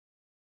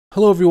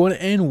Hello everyone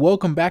and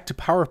welcome back to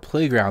Power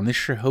Playground. This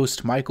is your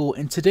host Michael,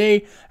 and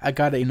today I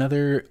got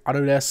another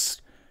Autodesk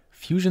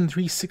Fusion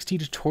 360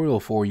 tutorial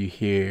for you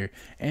here,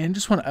 and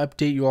just want to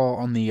update you all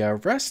on the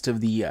rest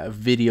of the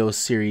video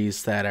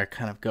series that are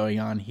kind of going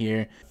on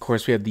here. Of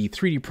course, we have the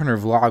 3D printer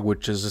vlog,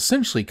 which has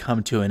essentially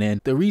come to an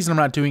end. The reason I'm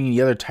not doing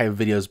any other type of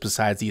videos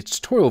besides the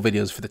tutorial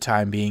videos for the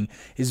time being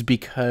is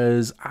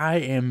because I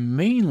am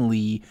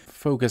mainly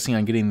focusing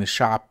on getting the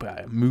shop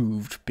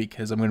moved,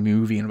 because I'm going to be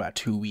moving in about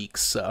 2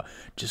 weeks. So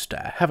just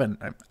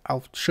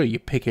I'll show you a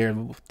pic here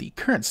of the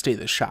current state of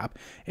the shop.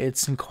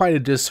 It's in quite a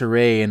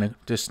disarray and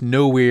just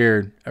nowhere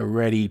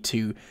ready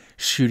to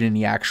shoot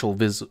any actual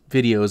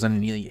videos on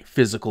any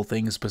physical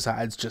things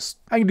besides just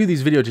I can do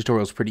these video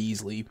tutorials pretty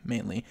easily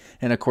mainly.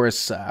 And of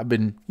course I've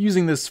been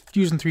using this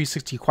Fusion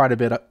 360 quite a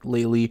bit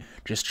lately,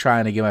 just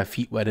trying to get my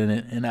feet wet in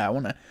it, and I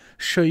want to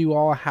show you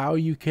all how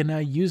you can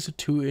use it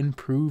to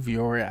improve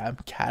your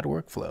CAD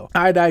workflow.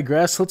 I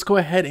digress. Let's go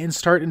ahead and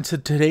start into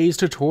today's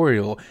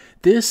tutorial.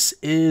 This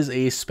is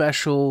a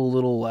special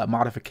little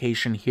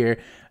modification here.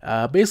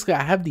 Basically,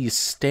 I have these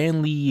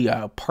Stanley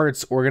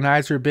parts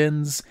organizer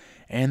bins,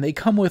 and they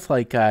come with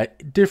like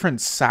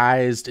different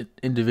sized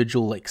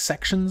individual like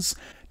sections.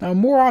 Now,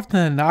 more often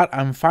than not,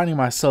 I'm finding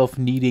myself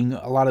needing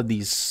a lot of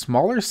these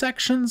smaller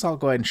sections. I'll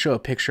go ahead and show a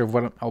picture of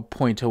what I'll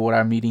point to what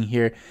I'm needing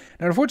here.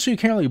 Now, unfortunately, you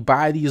can't really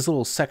buy these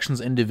little sections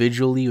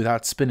individually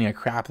without spending a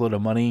crap load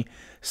of money.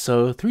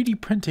 So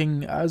 3D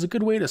printing is a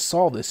good way to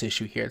solve this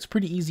issue here. It's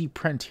pretty easy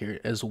print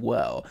here as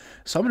well.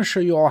 So I'm going to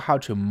show you all how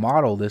to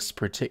model this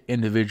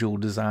individual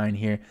design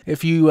here.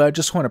 If you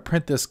just want to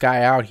print this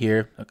guy out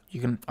here, you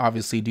can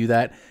obviously do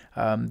that.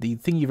 The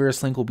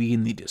Thingiverse link will be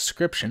in the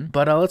description,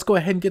 but let's go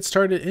ahead and get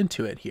started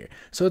into it here.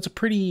 So it's a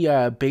pretty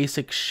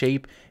basic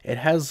shape. It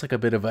has like a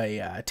bit of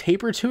a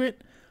taper to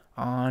it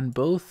on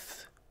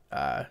both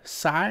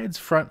sides,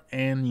 front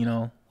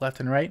and left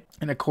and right.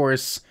 And of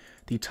course,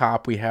 the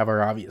top we have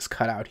our obvious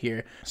cutout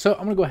here. So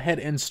I'm gonna go ahead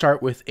and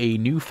start with a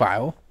new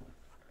file.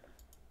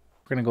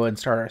 We're gonna go ahead and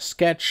start our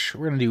sketch.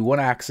 We're gonna do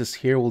one axis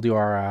here. We'll do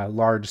our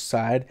large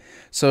side.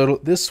 So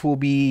this will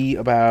be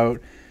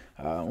about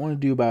I want to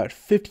do about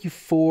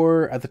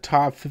 54 at the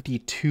top,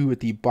 52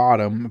 at the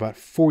bottom, about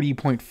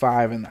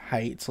 40.5 in the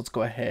height. So let's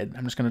go ahead.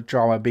 I'm just going to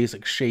draw my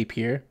basic shape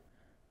here.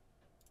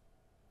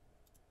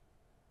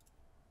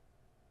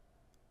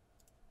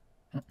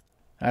 Oh,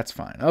 that's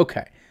fine.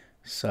 Okay.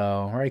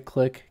 So right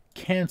click,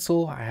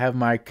 cancel. I have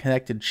my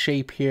connected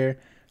shape here.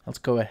 Let's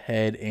go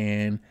ahead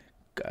and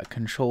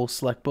control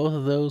select both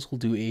of those. We'll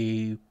do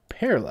a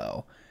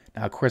parallel.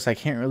 Now, of course, I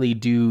can't really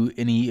do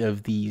any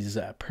of these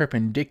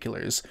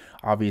perpendiculars,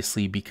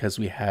 obviously, because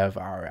we have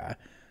our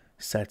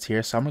sets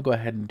here. So I'm going to go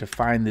ahead and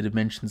define the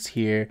dimensions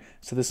here.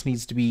 So this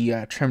needs to be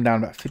trimmed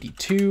down about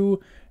 52,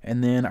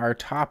 and then our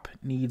top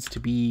needs to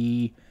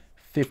be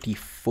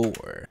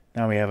 54.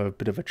 Now we have a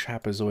bit of a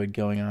trapezoid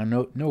going on.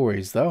 No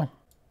worries, though.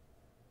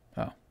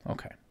 Oh,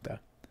 okay.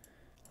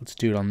 Let's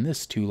do it on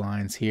this two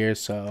lines here.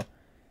 So I'm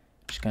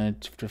just going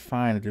to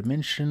define a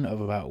dimension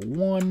of about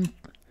 1.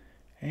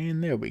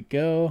 And there we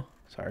go.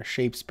 So our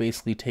shape's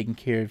basically taken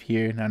care of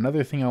here. Now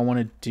another thing I want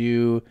to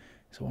do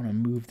is I want to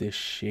move this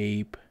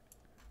shape,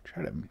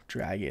 try to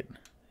drag it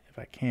if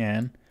I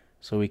can,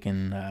 so we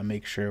can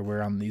make sure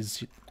we're on the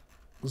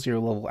 0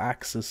 level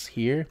axis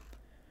here.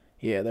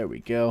 Yeah, there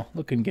we go.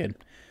 Looking good.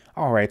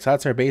 Alright, so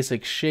that's our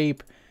basic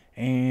shape.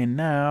 And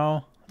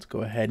now let's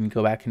go ahead and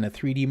go back into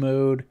 3D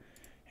mode,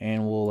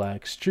 and we'll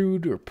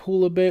extrude or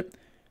pull a bit.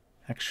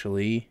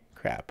 Actually,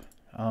 crap.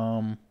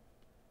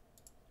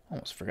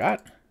 Almost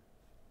forgot.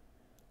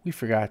 We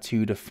forgot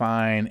to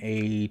define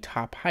a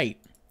top height.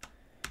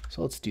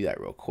 So let's do that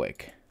real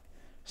quick.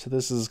 So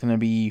this is going to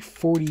be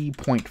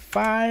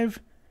 40.5.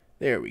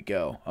 There we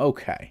go.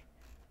 Okay.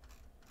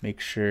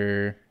 Make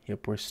sure,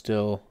 yep, we're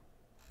still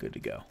good to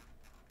go.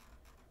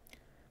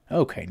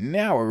 Okay,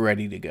 now we're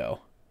ready to go.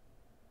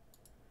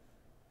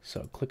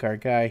 So click our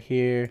guy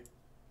here,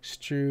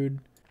 extrude.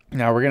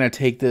 Now we're going to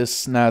take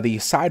this, now the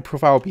side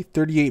profile will be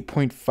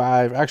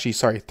 38.5, actually,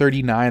 sorry,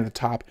 39 at the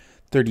top,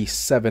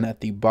 37 at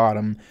the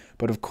bottom,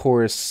 but of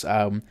course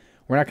we're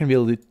not going to be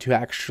able to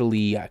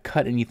actually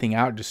cut anything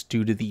out just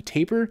due to the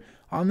taper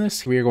on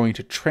this. We are going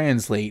to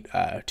translate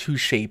two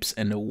shapes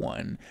into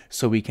one,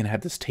 so we can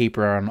have this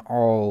taper on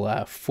all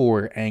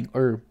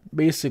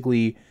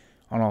basically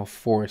on all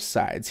 4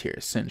 sides here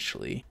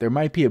essentially. There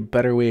might be a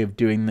better way of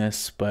doing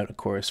this, but of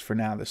course for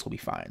now this will be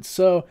fine.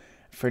 So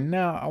for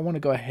now I want to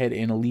go ahead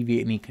and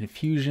alleviate any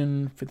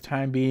confusion for the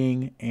time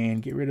being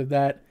and get rid of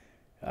that.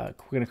 We're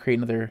going to create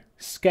another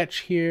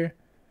sketch here,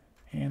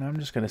 and I'm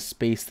just going to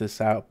space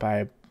this out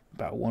by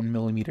about 1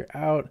 millimeter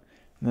out.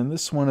 And then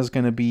this one is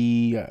going to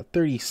be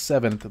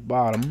 37 at the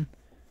bottom.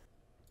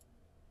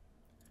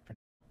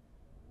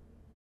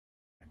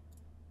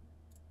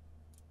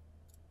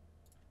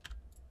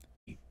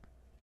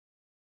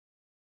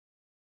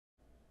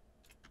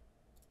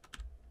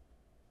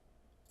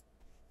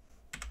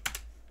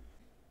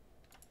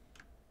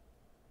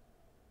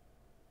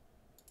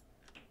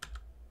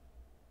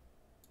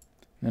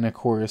 Then of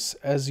course,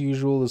 as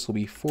usual, this will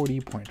be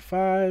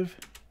 40.5.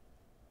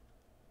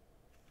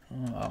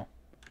 Oh,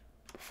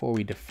 before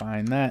we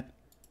define that,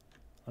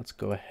 let's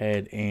go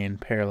ahead and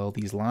parallel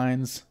these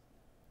lines.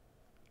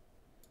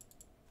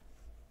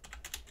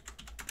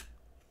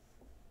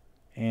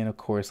 And of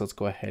course, let's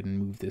go ahead and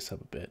move this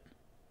up a bit.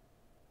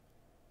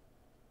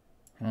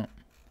 Oh.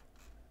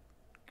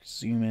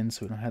 Zoom in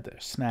so we don't have to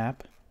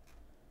snap.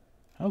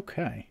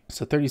 Okay,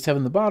 so 37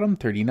 on the bottom,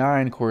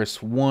 39, of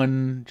course,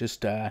 1,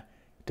 just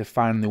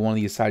define the one of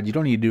these sides. You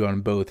don't need to do it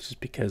on both, just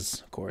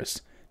because, of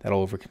course,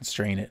 that'll over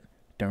constrain it.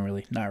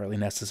 Not really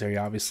necessary,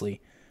 obviously.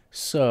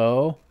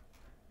 So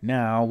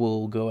now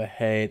we'll go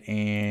ahead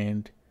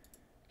and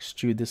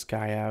extrude this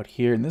guy out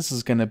here, and this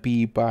is going to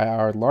be by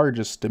our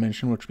largest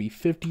dimension, which would be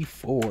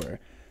 54.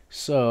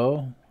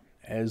 So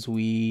as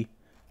you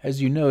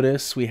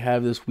notice, we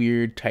have this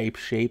weird type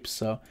shape.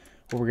 So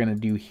what we're going to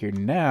do here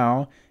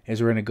now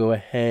is we're going to go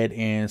ahead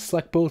and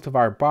select both of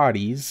our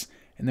bodies,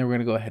 and then we're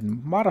going to go ahead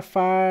and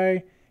modify,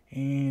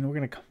 and we're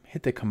going to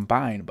hit the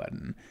combine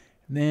button.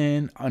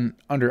 Then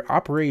under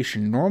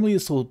operation, normally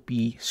this will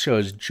show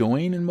as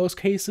join in most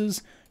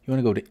cases. You want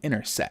to go to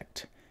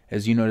intersect.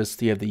 As you notice,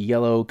 you have the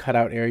yellow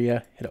cutout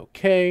area. Hit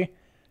OK.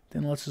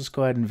 Then let's just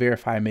go ahead and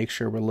verify, make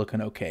sure we're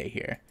looking okay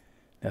here.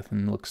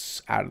 Nothing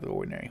looks out of the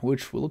ordinary,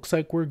 which looks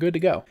like we're good to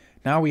go.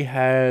 Now we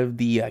have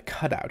the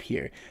cutout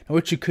here. Now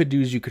what you could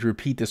do is you could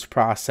repeat this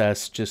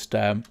process just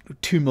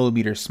 2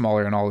 millimeters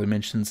smaller in all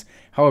dimensions.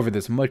 However,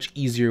 there's a much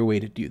easier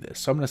way to do this.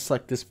 So I'm going to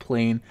select this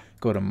plane,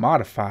 go to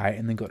modify,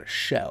 and then go to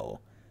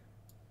shell.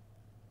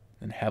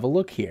 And have a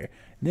look here.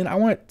 And then I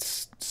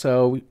want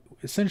so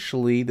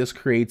essentially this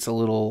creates a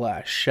little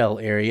shell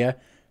area.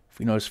 If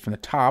we notice from the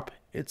top,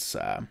 it's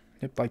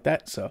like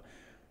that. So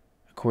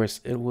of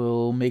course, it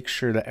will make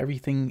sure that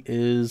everything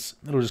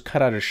it'll just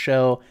cut out a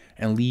shell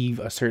and leave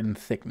a certain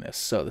thickness.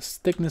 So the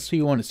thickness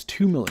we want is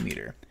 2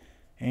 millimeter.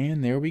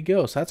 And there we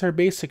go. So that's our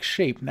basic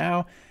shape.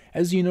 Now,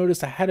 as you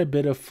notice, I had a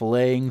bit of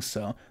filleting.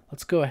 So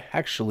let's go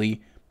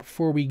actually,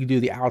 before we do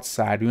the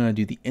outside, we want to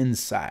do the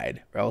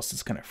inside, or else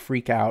it's going to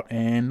freak out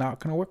and not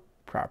going to work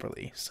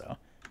properly. So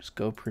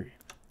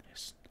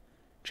just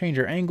change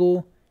our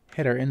angle,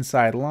 hit our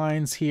inside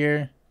lines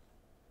here.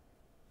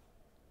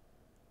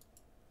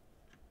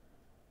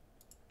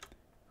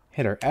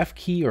 Hit our F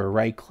key or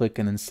right click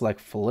and then select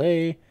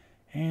fillet.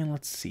 And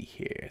let's see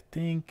here.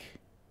 I'm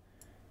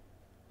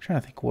trying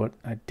to think what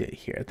I did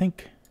here. I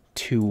think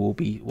 2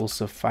 will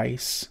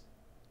suffice.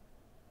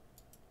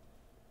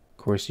 Of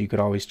course, you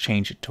could always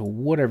change it to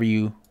whatever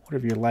your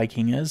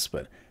liking is,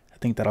 but I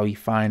think that'll be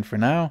fine for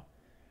now.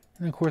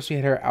 And of course, we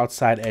hit our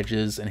outside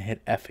edges and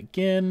hit F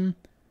again.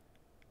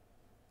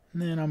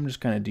 And then I'm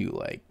just gonna do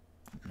like,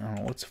 I don't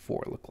know, what's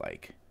 4 look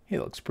like? Hey,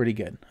 it looks pretty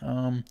good.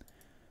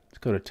 Let's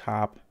go to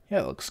top.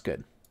 Yeah, it looks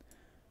good.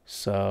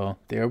 So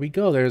there we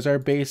go. There's our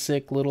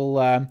basic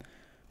little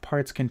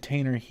parts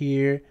container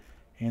here.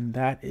 And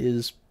that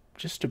is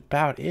just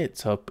about it.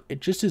 So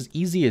it just as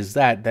easy as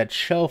that. That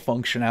shell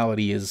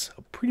functionality is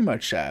pretty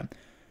much,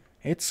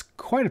 it's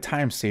quite a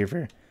time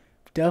saver.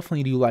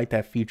 Definitely do like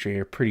that feature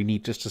here. Pretty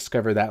neat. Just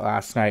discovered that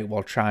last night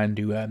while trying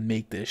to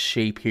make this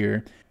shape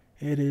here.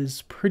 It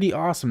is pretty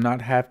awesome not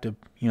to have to,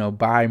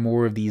 buy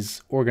more of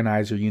these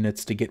organizer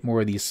units to get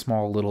more of these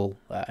small little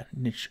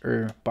niche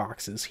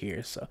boxes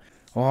here. So,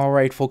 all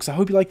right, folks, I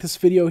hope you like this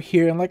video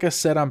here. And like I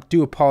said, I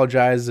do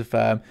apologize if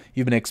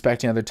you've been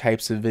expecting other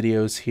types of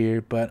videos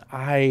here, but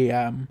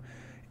I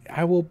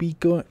will be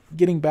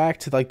getting back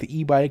to like the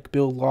e-bike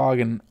build log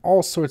and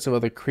all sorts of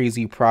other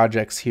crazy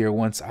projects here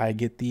once I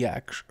get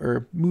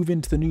move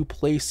into the new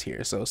place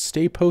here. So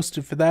stay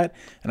posted for that.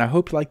 And I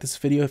hope you liked this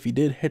video. If you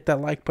did, hit that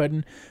like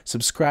button,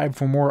 subscribe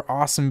for more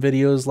awesome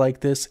videos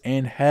like this,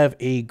 and have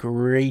a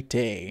great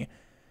day.